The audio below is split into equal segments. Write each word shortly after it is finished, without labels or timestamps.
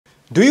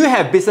Do you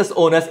have business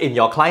owners in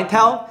your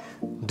clientele?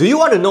 Do you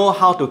want to know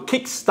how to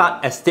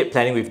kickstart estate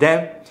planning with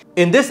them?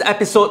 In this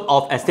episode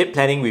of Estate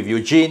Planning with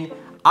Eugene,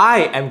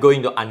 I am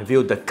going to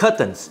unveil the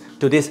curtains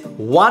to this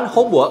one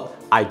homework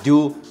I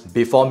do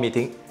before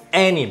meeting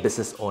any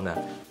business owner.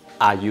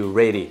 Are you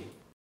ready?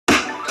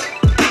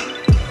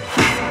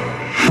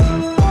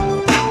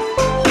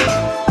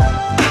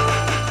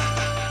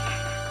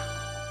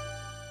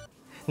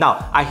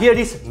 Now, I hear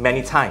this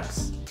many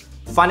times.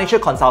 Financial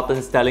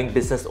consultants telling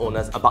business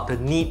owners about the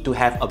need to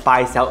have a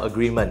buy-sell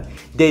agreement.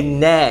 They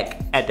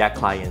nag at their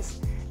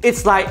clients.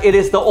 It's like it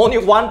is the only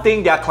one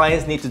thing their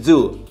clients need to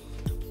do.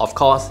 Of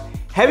course,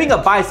 having a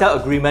buy-sell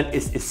agreement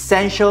is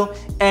essential,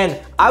 and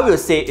I will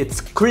say it's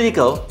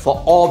critical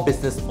for all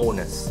business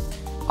owners.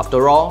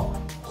 After all,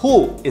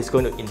 who is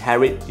going to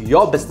inherit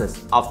your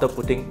business after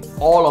putting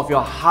all of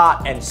your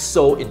heart and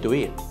soul into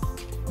it?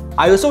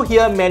 I also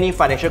hear many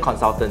financial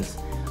consultants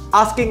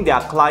asking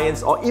their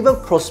clients or even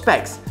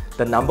prospects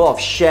the number of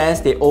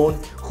shares they own,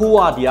 who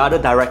are the other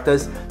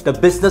directors, the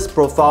business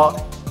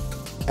profile,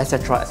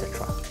 etc.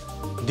 etc.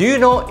 Do you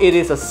know it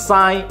is a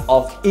sign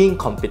of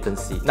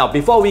incompetency? Now,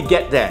 before we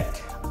get there,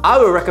 I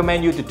will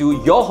recommend you to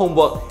do your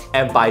homework,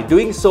 and by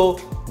doing so,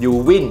 you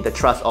win the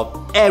trust of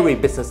every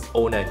business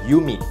owner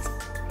you meet.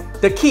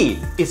 The key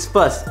is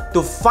first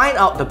to find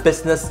out the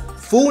business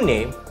full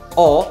name,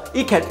 or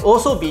it can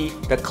also be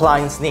the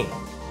client's name.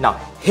 Now,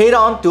 head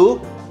on to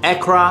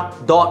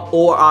acra.org.sg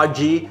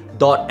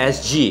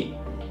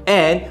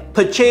and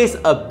purchase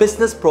a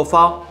business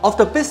profile of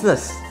the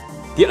business.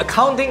 The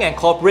Accounting and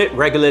Corporate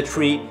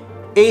Regulatory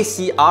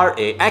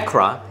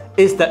ACRA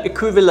is the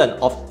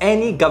equivalent of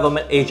any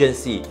government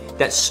agency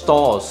that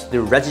stores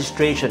the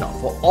registration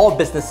for all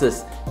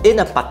businesses in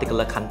a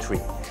particular country.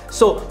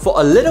 So for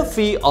a little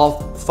fee of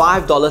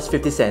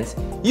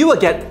 $5.50, you will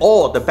get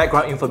all the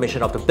background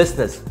information of the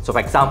business. So for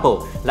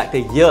example, like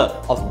the year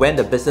of when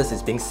the business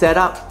is being set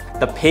up,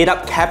 the paid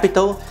up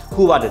capital,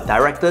 who are the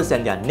directors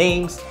and their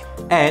names,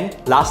 and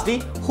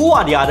lastly, who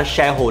are the other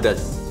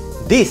shareholders.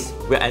 This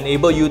will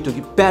enable you to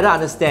better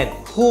understand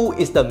who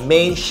is the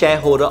main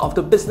shareholder of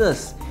the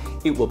business.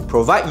 It will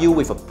provide you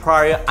with a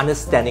prior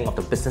understanding of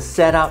the business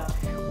setup,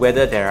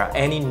 whether there are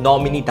any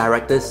nominee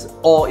directors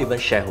or even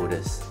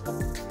shareholders.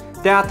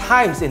 There are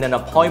times in an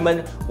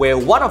appointment where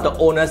one of the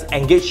owners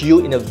engages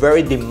you in a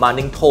very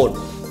demanding tone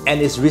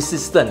and is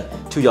resistant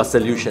to your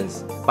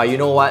solutions. But you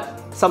know what?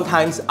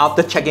 Sometimes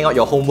after checking out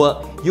your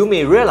homework, you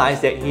may realize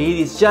that he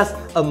is just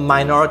a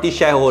minority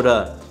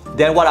shareholder.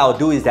 Then what I'll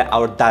do is that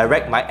I'll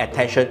direct my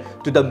attention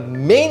to the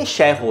main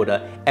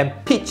shareholder and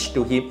pitch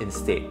to him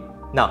instead.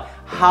 Now,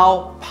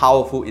 how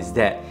powerful is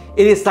that?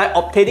 It is like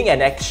obtaining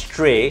an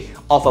X-ray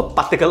of a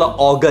particular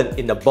organ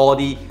in the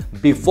body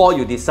before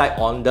you decide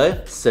on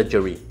the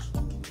surgery.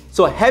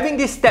 So having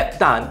this step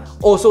done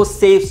also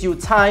saves you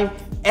time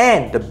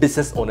and the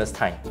business owner's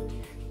time.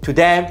 To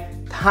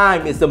them,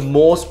 time is the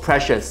most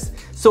precious.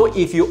 So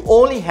if you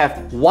only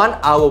have 1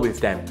 hour with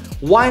them,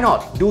 why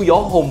not do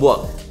your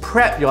homework,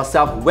 prep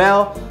yourself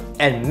well,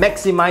 and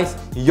maximize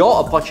your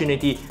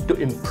opportunity to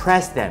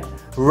impress them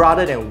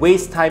rather than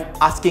waste time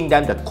asking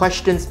them the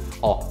questions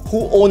of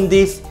who owns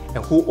this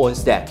and who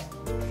owns that.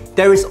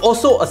 There is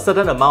also a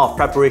certain amount of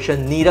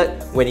preparation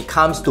needed when it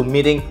comes to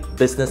meeting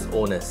business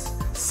owners,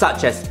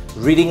 such as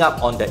reading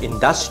up on the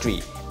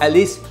industry, at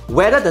least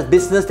whether the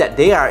business that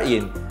they are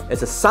in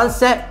is a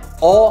sunset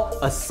or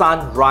a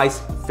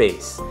sunrise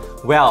phase.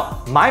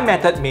 Well, my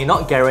method may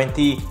not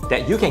guarantee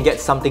that you can get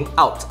something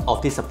out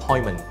of this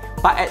appointment,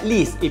 but at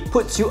least it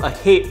puts you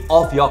ahead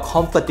of your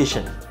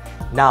competition.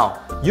 Now,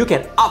 you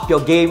can up your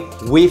game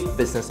with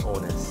business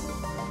owners.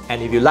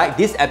 And if you like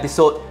this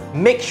episode,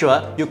 make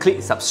sure you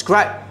click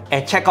subscribe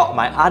and check out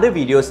my other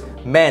videos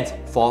meant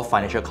for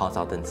financial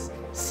consultants.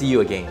 See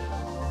you again.